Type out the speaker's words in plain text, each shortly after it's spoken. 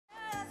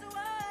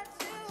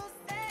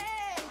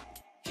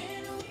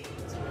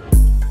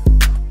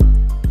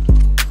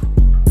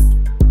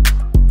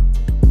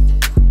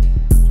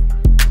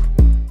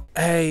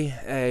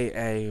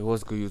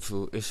What's good,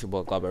 YouTube? It's your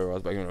boy Global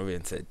Rose back in the video,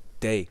 and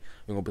today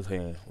we're gonna be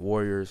playing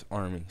Warriors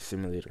Army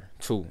Simulator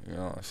 2. You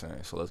know what I'm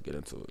saying? So let's get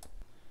into it.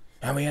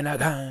 And we in that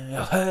game.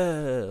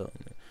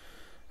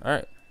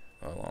 Alright.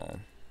 Well,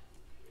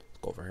 let's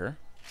go over here.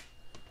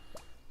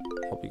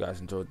 Hope you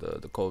guys enjoyed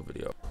the code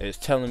video. It's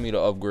telling me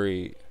to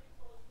upgrade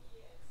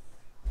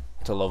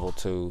to level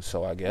 2,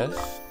 so I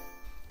guess.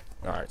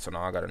 Alright, so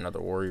now I got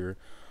another warrior.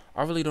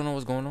 I really don't know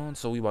what's going on,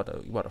 so we about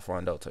to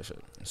find out type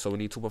shit. So we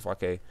need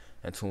 2.5k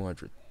and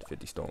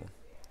 250 stone.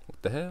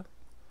 What the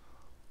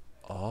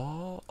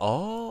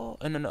hell?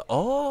 And then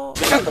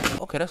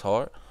okay, that's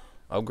hard.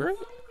 Upgrade.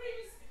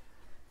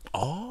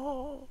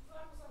 More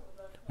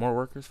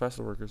workers,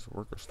 faster workers,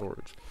 worker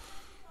storage.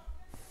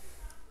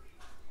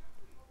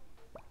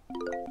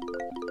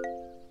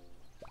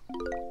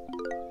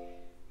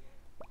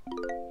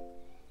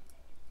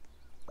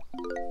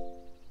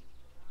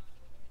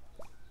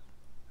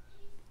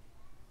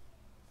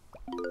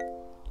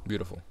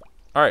 Beautiful.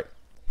 All right.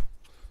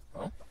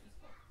 Oh,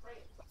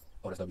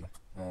 that's W.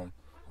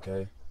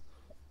 Okay. I'm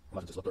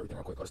about to just look through everything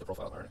real quick. Oh, that's the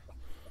profile. All right.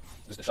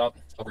 This is the shop.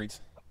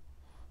 Upgrades.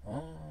 Oh,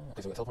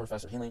 okay. So we got teleport,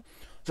 faster healing.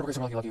 Triple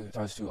grace, lucky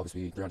times 2.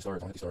 Obviously, 300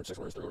 stars, 150 stars, 6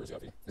 orders, 3 orders.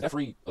 Is that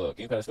free?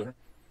 Game Pass store.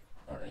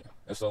 All right.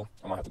 If so,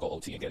 I might have to go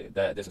OT and get it.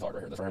 This is hard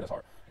right here. That's right. That's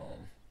hard.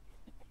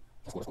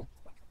 That's cool. That's cool.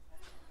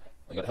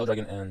 You got the Hell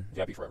Dragon and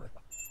VIP forever.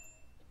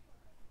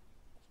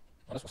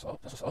 Oh, that's what's up.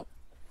 That's what's up.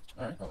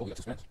 All right. Oh, we got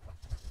 2 spins.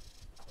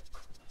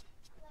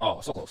 Oh,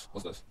 so close.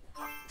 What's this?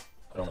 I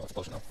don't know. It's a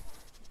potion now.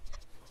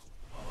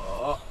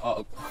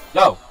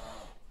 Yo!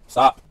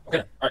 Stop.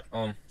 Okay.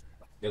 Alright,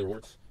 the other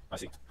rewards. I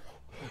see.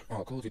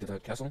 Oh, cool. You did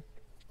that castle.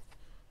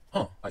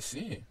 Huh, I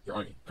see. Your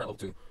army. Current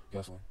level 2.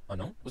 Castle.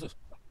 Unknown? What's this?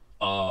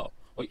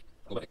 Wait.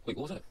 Go back. Wait,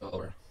 what was that?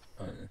 Over.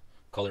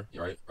 Color.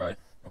 You're right. Right.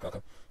 Okay,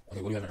 okay.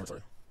 Okay, what do you have in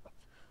inventory?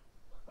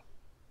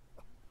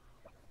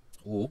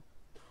 Ooh.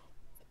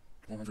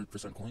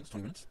 100% coins,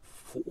 20 minutes.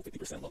 Full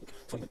 50% luck,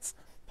 20 minutes.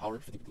 Power,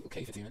 50,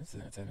 okay, 15 minutes,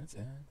 10 minutes,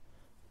 and...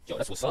 Yo,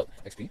 that's what's up,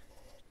 XP.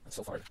 That's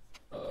so far.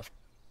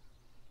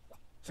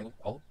 Single,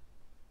 all?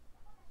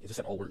 Yeah, just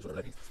said all words,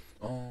 whatever that means.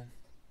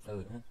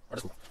 Alright,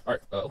 that's cool.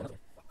 Alright, another one.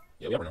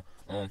 Yeah, we have right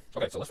now.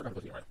 Okay, so let's figure out how to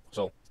put it in right.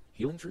 So,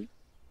 healing tree?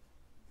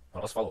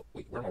 Let's follow.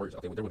 Wait, where are my words?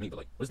 Okay, they're with me, but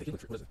like, what is the healing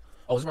tree? What is it?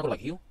 Oh, is this where I go, like,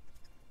 heal?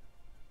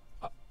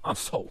 I'm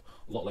so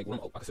low, like, what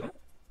am I can sit on?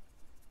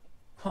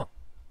 Huh.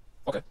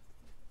 Okay.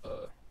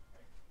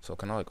 So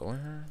can I like go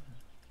in here?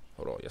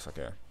 Hold on, yes I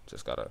can.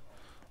 Just gotta.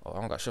 Oh, I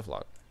don't got shift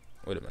lock.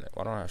 Wait a minute,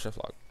 why don't I have shift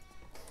lock?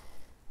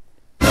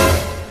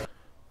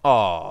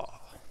 Oh,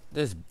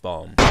 this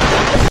bum.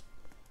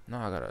 No,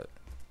 I gotta.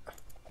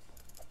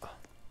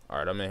 All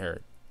right, I'm in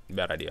here.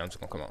 Bad idea. I'm just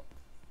gonna come out.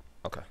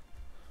 Okay,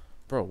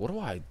 bro, what do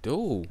I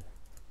do?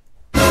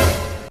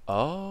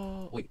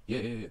 Oh, wait, yeah.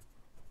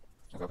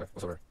 Okay,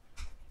 what's over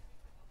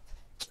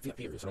here?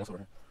 VIP area. So what's over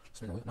here?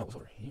 No, what's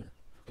over here?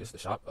 Okay, it's the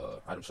shop.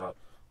 Item shop.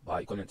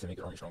 Buy equipment to make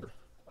your army stronger.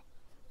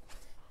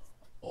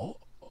 Oh,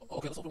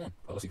 okay, let's open one.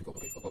 Let's see if we go.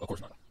 Okay, of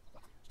course not.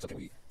 So can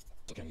we?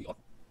 Oh,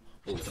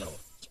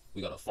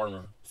 we got a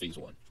farmer phase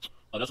 1.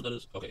 Oh, that's what that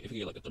is. Okay, if we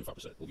get like a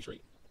 35%, we'll be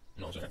straight.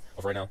 You know what I'm saying?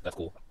 Oh, for right now, that's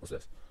cool. What's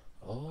this?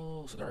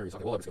 Oh, so there areas.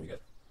 Okay, what level's gonna we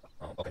get?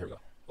 Okay, here we go.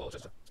 Oh,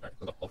 just all right.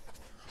 Let's go. Oh,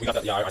 we got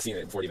that. Yeah, I seen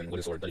it before even with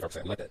this sword.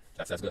 35%. We like that.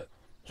 That's good.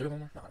 Should we go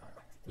more? No.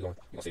 We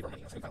gonna save our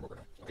money. That's kind of work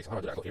right now. Okay, so how do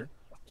I do that? I go here.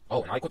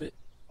 Oh, and I equip it.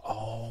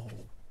 Oh,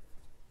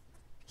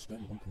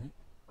 spend 1 point.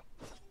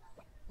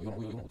 We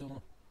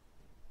gonna.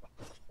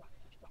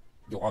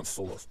 Yo, I'm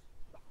so lost.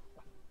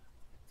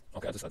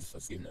 Okay, I just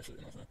gave him that shit,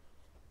 you know what I'm saying?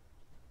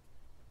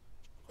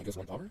 I guess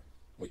 1 power?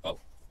 Wait, oh.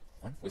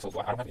 1? Wait, so I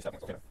don't have any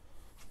seconds, okay.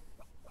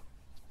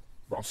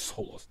 Bro, I'm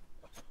so lost.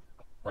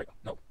 Right,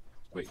 no.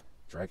 Wait,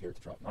 drag here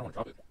to drop. I don't want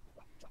to drop it.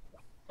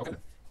 Okay.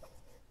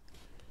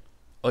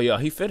 Oh, yeah,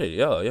 he fitted.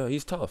 Yeah,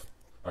 he's tough.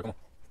 Alright, come on.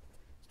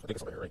 I think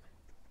it's over here, right?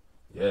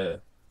 Yeah,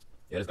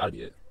 that's gotta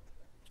be it.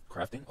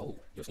 Crafting? Oh,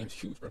 your game's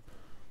huge, bro.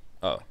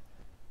 Oh.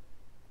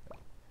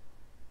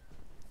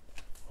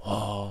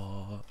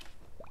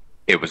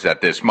 It was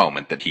at this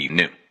moment that he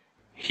knew.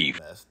 He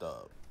messed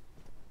up.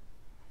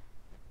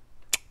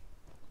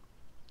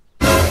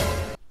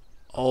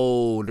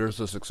 Oh, there's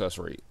a success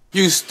rate.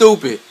 You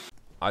stupid.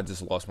 I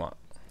just lost my...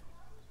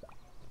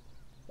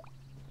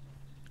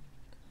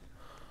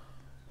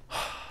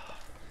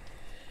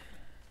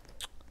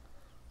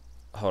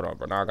 Hold on,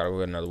 bro. Now I gotta go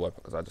get another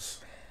weapon because I'm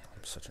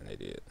such an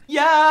idiot.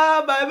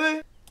 Yeah,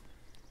 baby.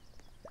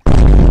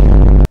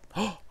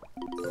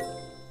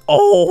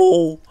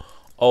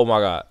 Oh my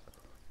God.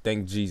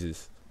 Thank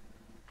Jesus.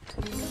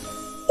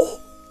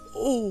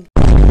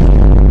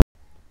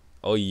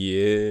 Oh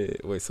yeah.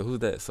 Wait, so who's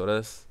that? So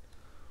that's...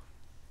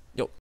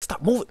 Yo,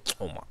 stop moving.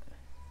 Oh my.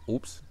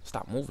 Oops.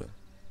 Stop moving.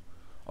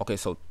 Okay,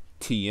 so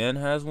TN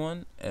has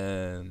one,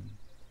 and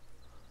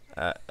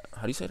how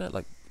do you say that?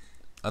 Like,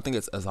 I think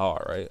it's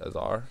Azar, right?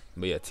 Azar.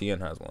 But yeah, TN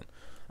has one.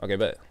 Okay,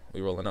 bet.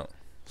 We rolling out.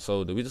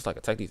 So do we just like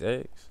attack these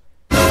eggs?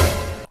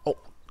 Oh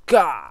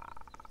God.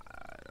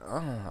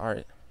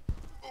 Alright.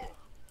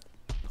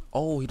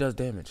 Oh, he does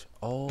damage.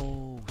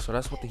 Oh, so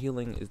that's what the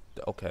healing is.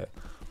 Okay.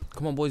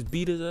 Come on, boys,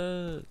 beat his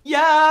ass.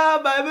 Yeah,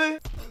 baby.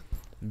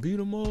 Beat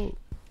him up.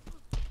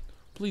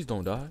 Please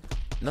don't die.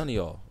 None of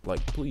y'all.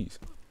 Like, please.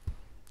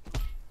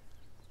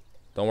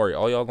 Don't worry.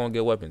 All y'all gonna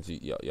get weapons.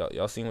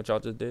 Y'all seen what y'all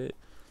just did?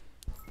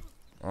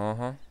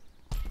 Uh-huh.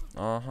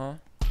 Uh-huh.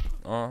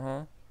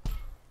 Uh-huh.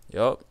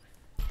 Yup.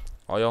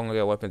 All y'all gonna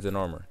get weapons and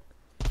armor.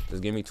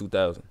 Just give me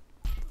 2,000.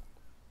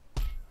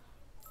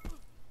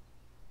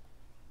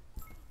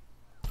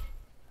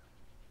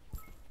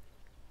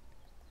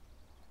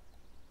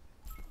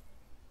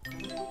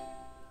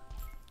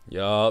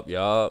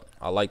 Yup.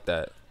 I like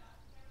that.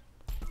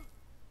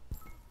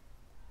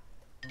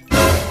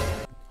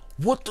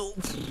 What the?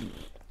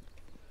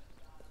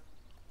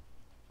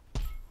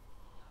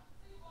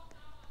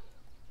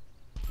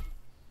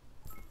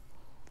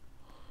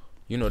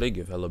 You know they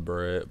give hella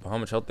bread, but how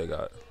much health they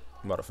got?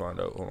 I'm about to find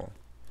out. Hold on.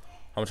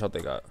 How much health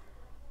they got?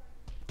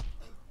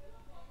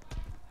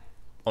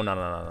 Oh no.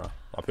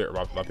 My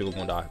people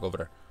gonna die. Go over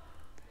there.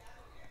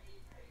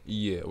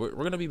 Yeah, we're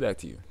gonna be back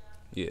to you.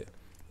 Yeah.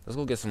 Let's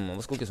go get some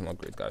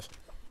upgrades, guys.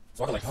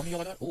 So I got like, how many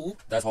y'all I got? Ooh,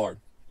 that's hard.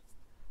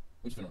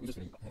 We just finna get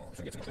some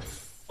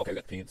upgrades. Okay, we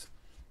got the pants.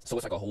 So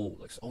it's like a whole,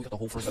 like, oh, we got the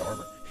whole first set of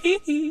armor. Hee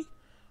hee.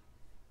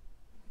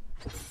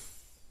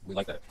 We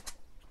like that.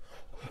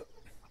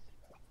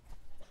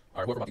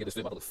 Alright, whoever about to get this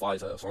fit about to fly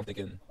his ass. So I'm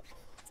thinking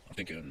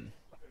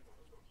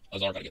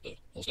Azar gotta get the,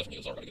 most definitely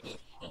Azar gotta get the, you know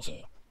what I'm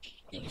saying?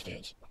 Get him these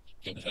pants.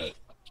 Get him his head.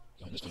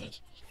 Get him his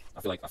pants.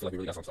 I feel like we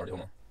really got something started.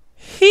 Hold on.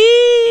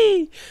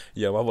 Hee!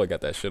 Yeah, my boy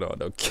got that shit on,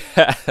 no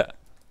cap. Hold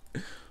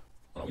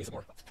on, we need some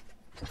more.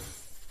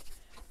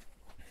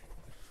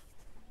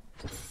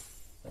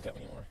 No cap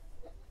anymore.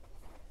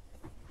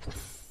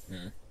 How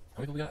many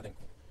people we got? I think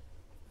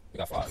we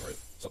got 5, right?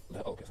 So,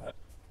 oh, okay, so that.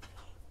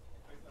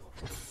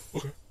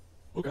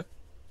 Okay.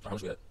 How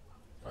much we got?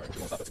 Alright, we're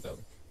gonna stop at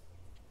 2,000.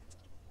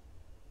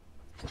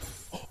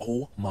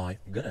 Oh my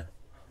god.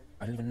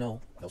 I didn't even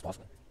know that was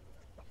possible.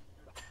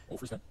 Oh,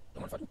 free spin.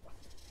 Don't mind if I do.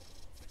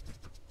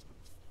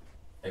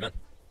 Hey man.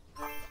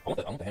 I want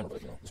the hammer,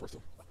 but you know, this works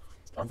too.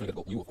 I'm gonna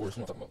go you, of course.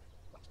 What am I talking about?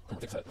 Come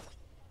on, take his head.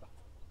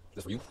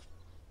 This for you.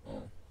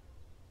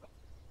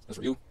 This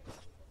for you.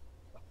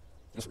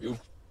 This for you.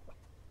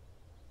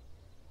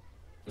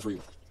 This for you.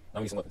 Now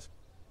we need some weapons.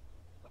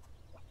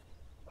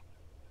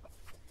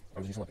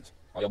 I'm using some weapons.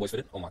 All y'all boys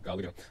fitted? Oh my god,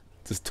 look at them.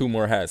 Just 2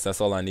 more hats,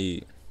 that's all I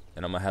need.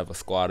 And I'm gonna have a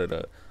squad of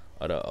the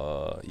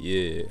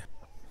yeah.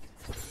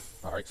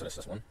 Alright, so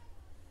that's one.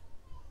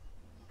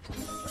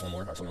 There's one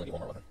more. Alright, so we only get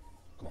 1 more weapon.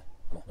 Come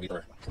on, we get the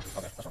rare.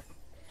 Okay, that's fine.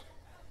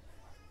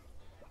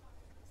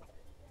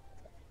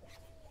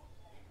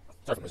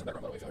 Sorry for missing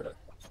background, by the way, if you heard that.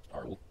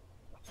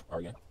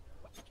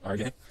 Alright,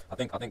 again. I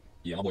think,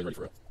 yeah, my boy's ready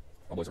for it.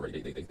 My boys are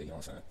ready, they you know what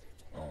I'm saying?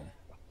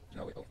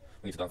 No, wait, we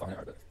need to stop 500,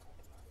 alright, bet.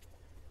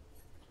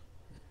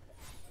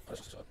 That's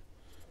just a shot.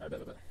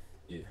 Alright, bet.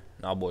 Yeah.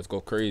 Nah, boys,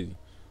 go crazy.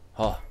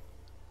 Huh.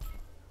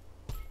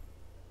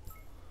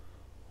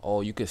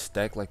 Oh, you can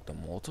stack like the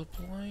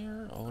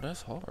multiplier? Oh,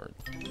 that's hard.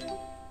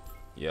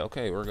 Yeah,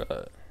 okay, we're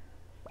good.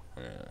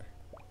 Yeah.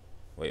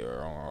 Wait,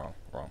 wrong.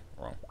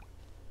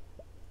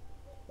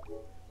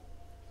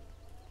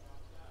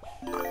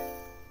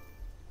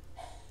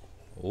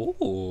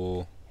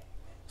 Ooh.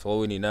 So what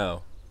we need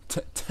now?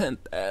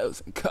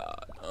 10,000.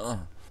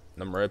 God.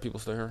 Them red people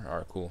still here?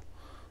 Alright, cool.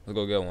 Let's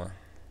go get one.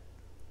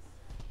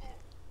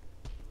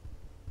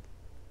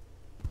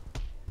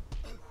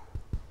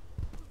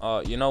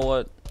 You know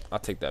what? I'll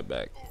take that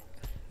back.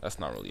 That's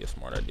not really a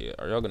smart idea.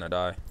 Are y'all gonna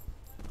die?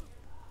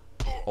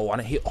 Oh, I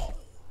didn't hit. Oh.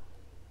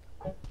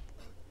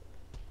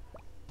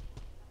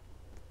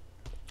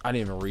 I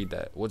didn't even read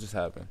that. What just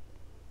happened?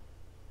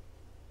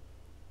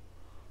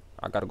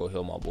 I gotta go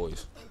heal my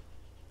boys.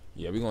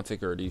 Yeah, we're gonna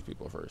take care of these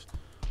people first.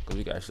 Because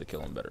we can actually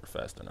kill them better,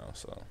 faster now,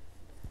 so.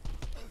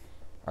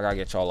 I gotta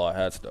get y'all our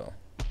hats, though.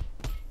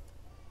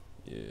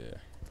 Yeah.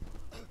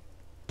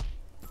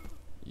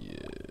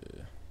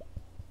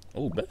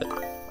 Oh, bet.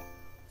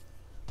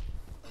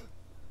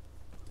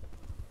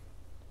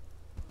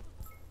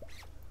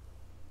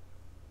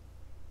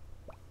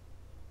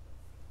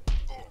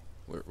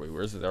 Wait,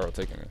 where's this arrow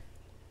taking me?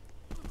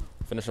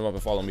 Finish him up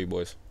and follow me,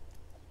 boys.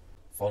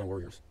 Fallen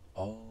warriors.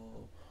 Oh,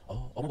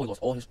 my boy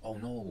lost all his. Oh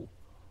no.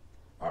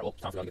 Alright, well,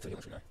 time for y'all to get to the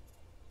healing tree, man.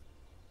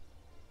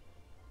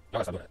 Y'all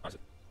gotta stop doing that,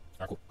 honestly.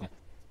 Alright, cool. Come on.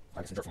 I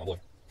get some dirt for my boy.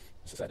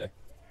 It's a sad day.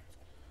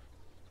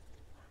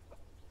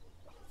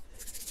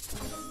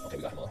 Okay,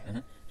 we got him all.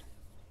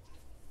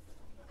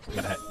 We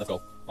got the hat. Let's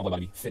go. My boy about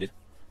to be fitted.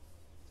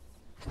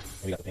 And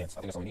we got the pants.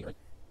 I think that's all we need, right?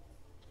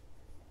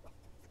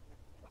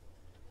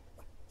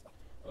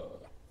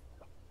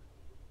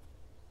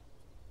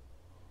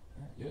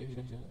 Yeah, he's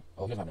good.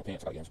 Oh, he doesn't have no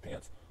pants. I gotta get him some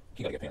pants.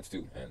 He gotta get pants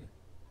too. And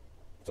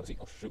so let's see.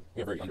 Oh shoot,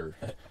 we are very under.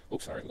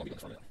 Oops, sorry, we're gonna be doing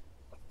this for a minute.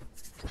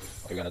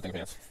 Okay, we got another thing of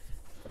pants.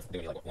 I think we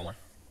need like 1 more.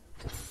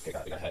 Okay,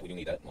 we got a hat. We do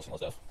need that. Most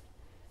stuff.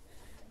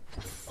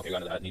 Okay, we got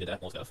another hat. Needed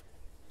that. Most stuff.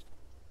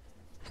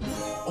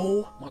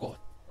 Oh my god,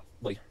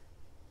 buddy.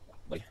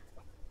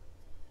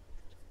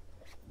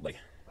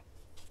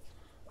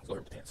 Let's go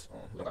here with the pants.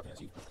 We don't got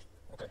pants. You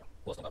okay?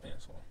 Who else don't got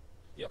pants?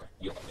 Yeah, okay.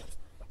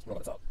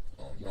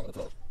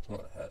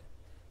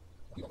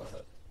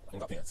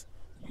 pants.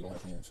 You don't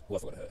have pants. Who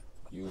else would have had?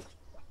 You.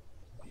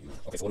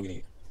 Okay, so what do we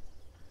need?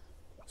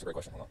 That's a great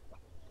question. Hold on.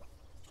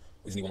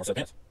 We just need one more set of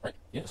pants, right?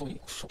 Yeah, that's what we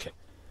need. Okay.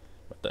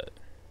 What that?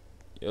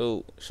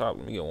 Yo, shop,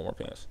 let me get one more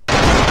pants.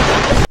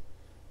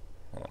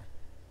 Hold on.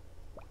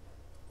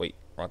 Wait,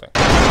 wrong thing.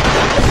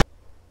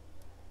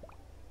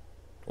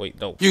 Wait,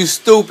 no. You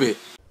stupid.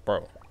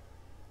 Bro.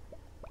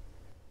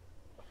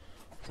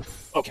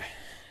 Okay.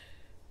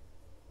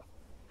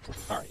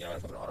 Alright, you know,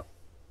 that's nothing auto.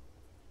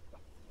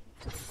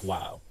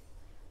 Wow.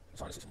 I'm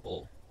starting to see some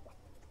bull.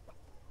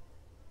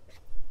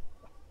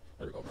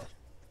 There we go, bro.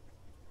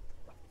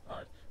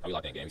 Alright, now we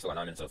locked in game. We still got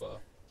 9 minutes of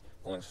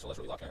points, so let's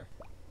really lock in.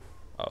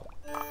 Oh,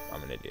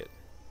 I'm an idiot.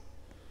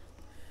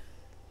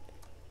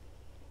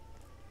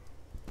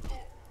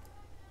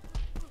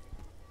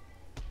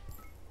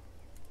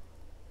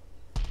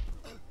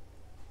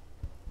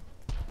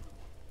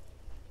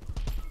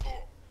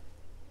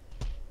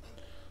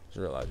 Just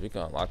realized we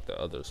can unlock the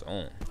other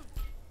zone.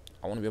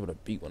 I want to be able to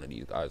beat one of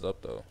these guys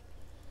up though.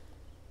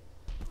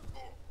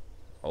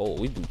 Oh,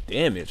 we do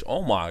damage.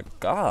 Oh my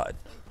god.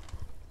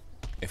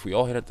 If we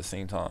all hit at the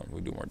same time,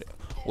 we do more damage.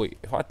 Wait,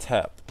 if I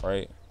tap,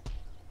 right?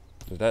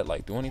 Does that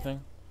like do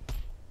anything?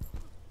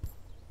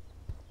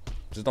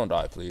 Just don't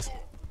die, please.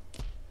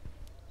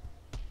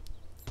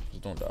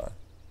 Just don't die.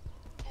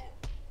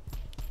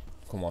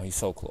 Come on, he's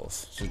so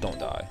close. Just don't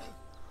die.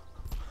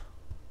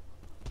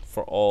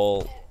 For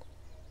all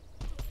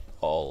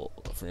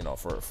for, you know,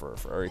 for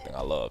everything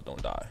I love,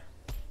 don't die.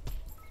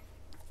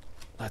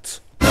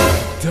 Let's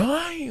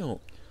damn.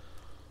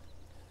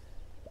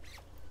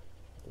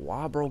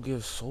 Why bro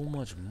gives so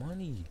much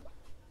money?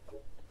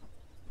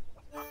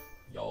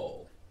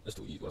 Yo, let's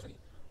do easy. What else we need?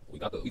 We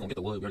gonna get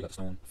the wood. We already got the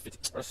stone.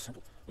 50. That's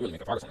simple. We really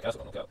making progress on the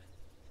castle, no cap.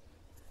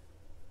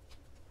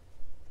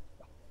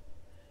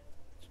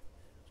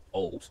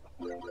 Oh, oops.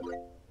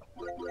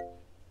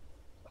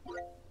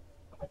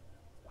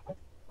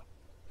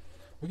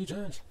 We need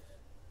gems.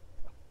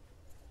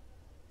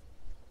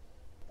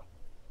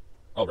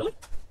 Oh, really?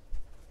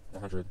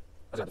 100.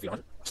 I just got to defeat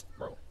 100.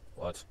 Bro,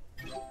 what?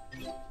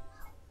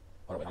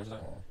 Oh, no, wait, how much is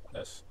that? Oh,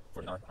 that's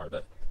 49. Alright,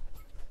 bet.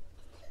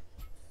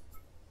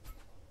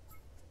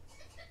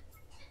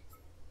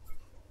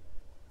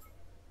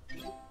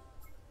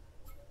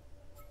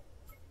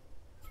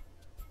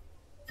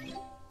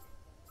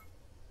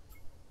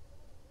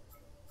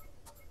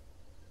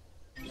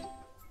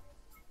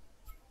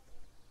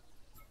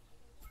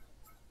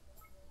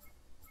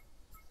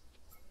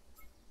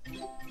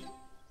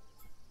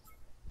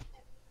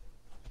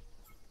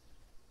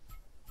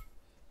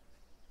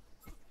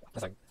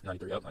 That's like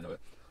 93 up, I know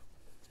it.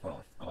 Hold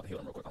on, I'm about to heal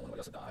him real quick. I don't want nobody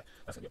else to die.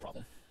 That's gonna be a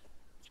problem.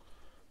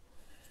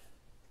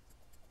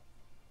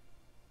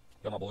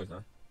 Got my boys,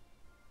 man.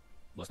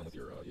 Bless them with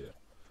your, yeah.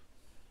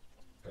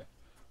 Okay.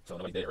 So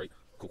nobody's dead, right?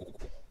 Cool.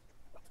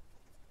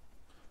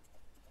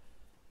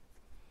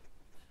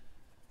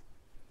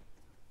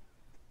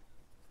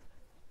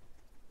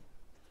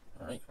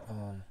 Alright,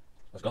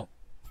 let's go.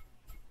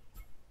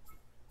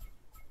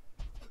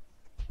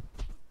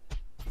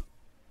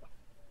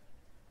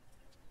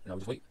 Now we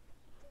just wait.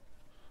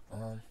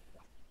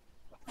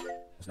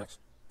 What's next?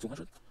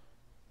 200?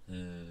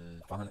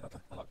 500?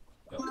 Nothing. Unlock.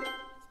 Yeah.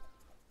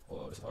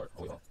 Whoa, this is hard.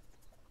 Oh, wait, hold on.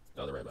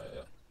 The other right back,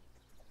 yeah.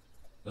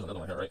 There's another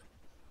one here, right?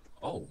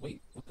 Oh,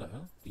 wait. What the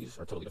hell? These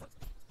are totally different.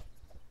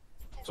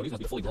 So these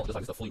must be fully grown. This is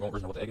like the fully grown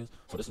version of what the egg is.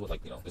 So this is what,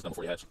 like, you know, this is them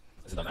before they hatch.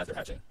 This is them as they're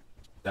hatching.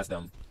 That's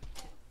them,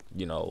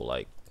 You know,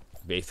 like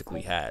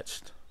basically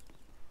hatched.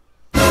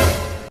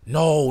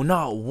 No,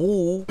 not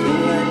woo.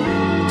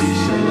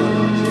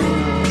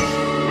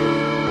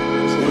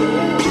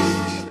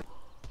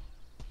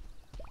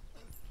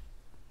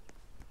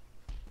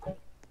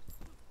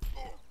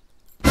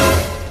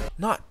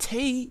 Not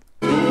Tate.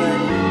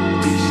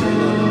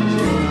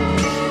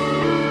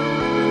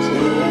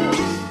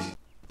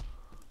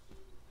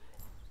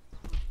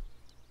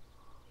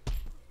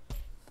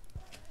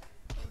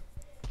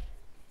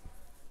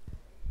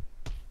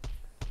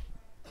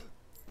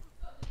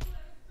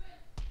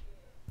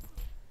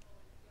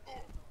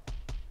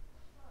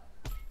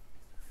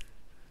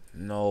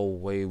 No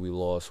way we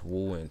lost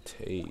Wu and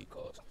Tate.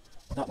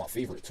 because not my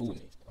favorite too,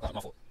 me. Not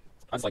my fault.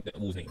 I just like the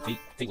Wu's name.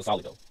 Tate was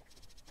solid, though.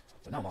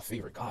 But not my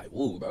favorite guy,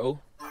 Wu, bro.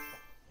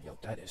 Yo,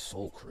 that is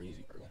so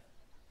crazy, bro.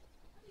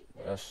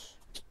 That's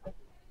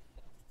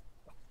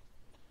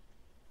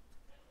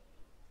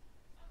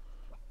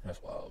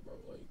wild, bro.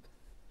 Like,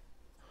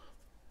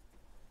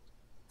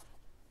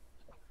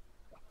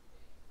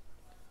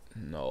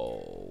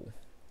 No.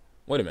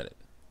 Wait a minute.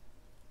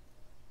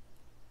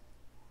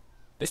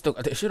 They still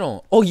got that shit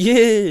on. Oh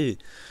yeah.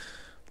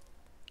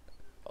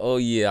 Oh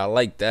yeah, I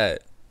like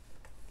that.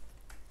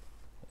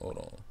 Hold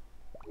on.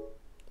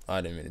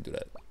 I didn't mean to do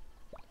that.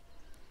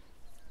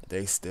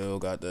 They still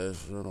got that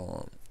shit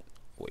on.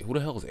 Wait, who the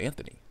hell is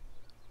Anthony?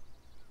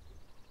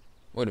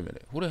 Wait a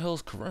minute. Who the hell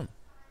is Karim?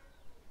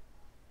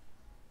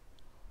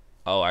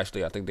 Oh,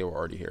 actually, I think they were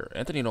already here.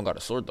 Anthony don't got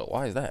a sword, though.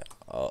 Why is that?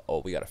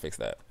 Oh, we got to fix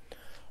that.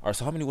 All right,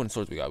 so how many wooden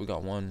swords we got? We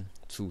got 1,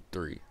 2,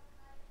 3,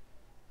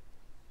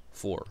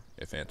 4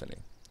 if Anthony.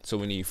 So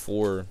we need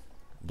 4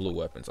 blue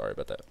weapons. Sorry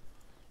about that.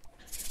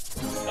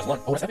 That's 1.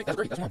 Oh, that's epic. That's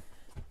great. That's 1.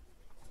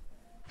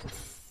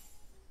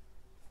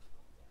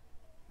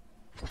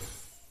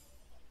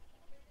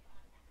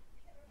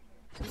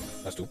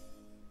 That's 2.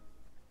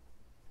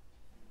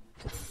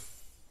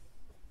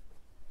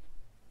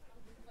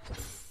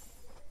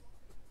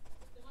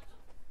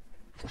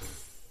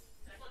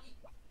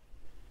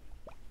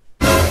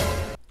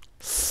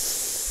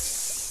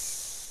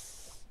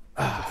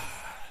 Ah.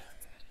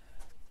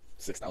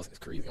 6,000 is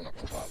crazy. I'm not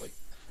gonna lie.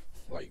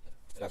 Like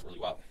that's really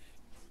wild.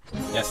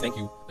 Yes, thank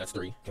you. That's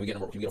 3. Can we get a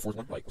 4th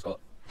one? Like, what's up?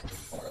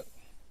 Oh my god.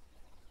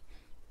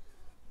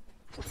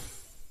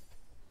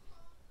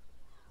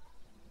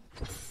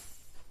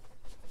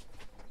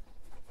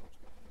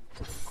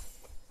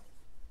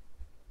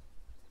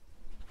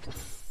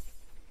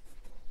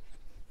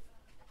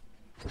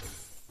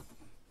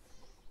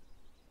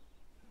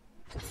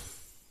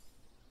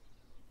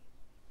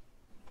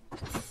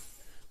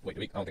 Wait,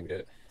 I don't think we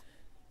did.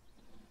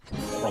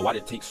 Bro, why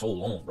did it take so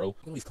long, bro? Look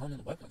at all these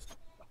common weapons.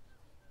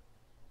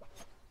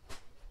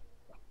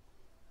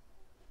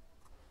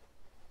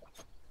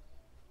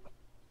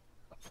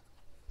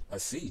 I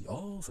see.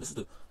 Oh, so this is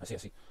the. I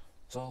see.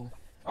 So,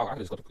 oh, I can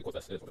just equip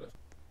that. It is what it is.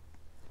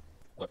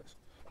 Weapons.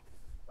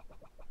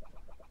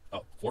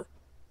 Oh, 4?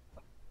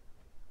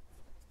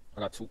 I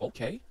got 2.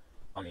 Okay.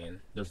 I mean,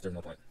 there's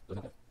no point. There's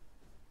no point.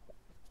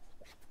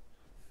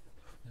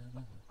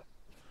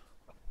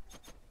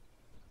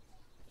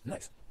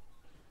 Nice.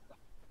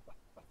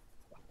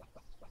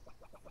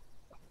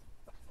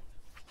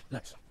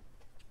 Nice.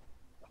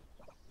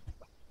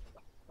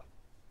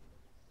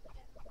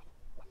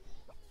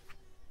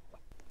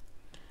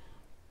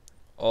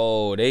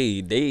 Oh,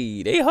 they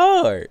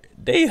hard.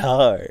 They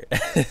hard.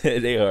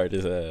 They hard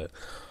as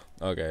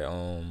okay.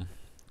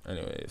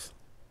 Anyways,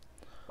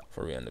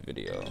 before we end the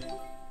video,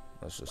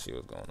 let's just see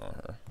what's going on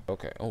here.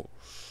 Okay. Oh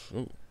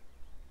shoot.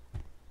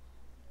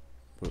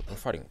 We're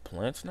fighting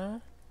plants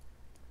now.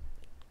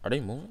 Are they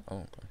moving?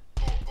 Oh,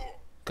 okay.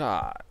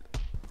 God.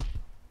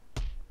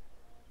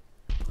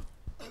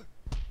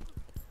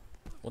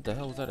 What the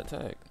hell was that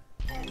attack?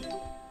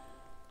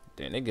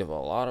 Damn, they give a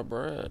lot of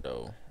bread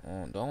though.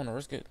 Don't want to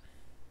risk it.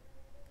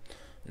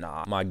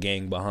 Nah, my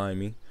gang behind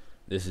me.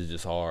 This is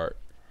just hard.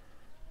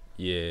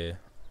 Yeah,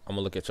 I'm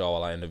gonna look at y'all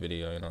while I end the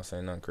video. You know what I'm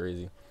saying? Nothing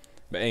crazy.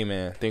 But hey,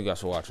 man, thank you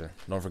guys for watching.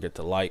 Don't forget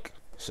to like,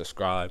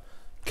 subscribe,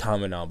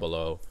 comment down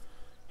below,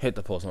 hit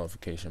the post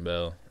notification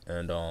bell,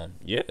 and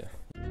yeah.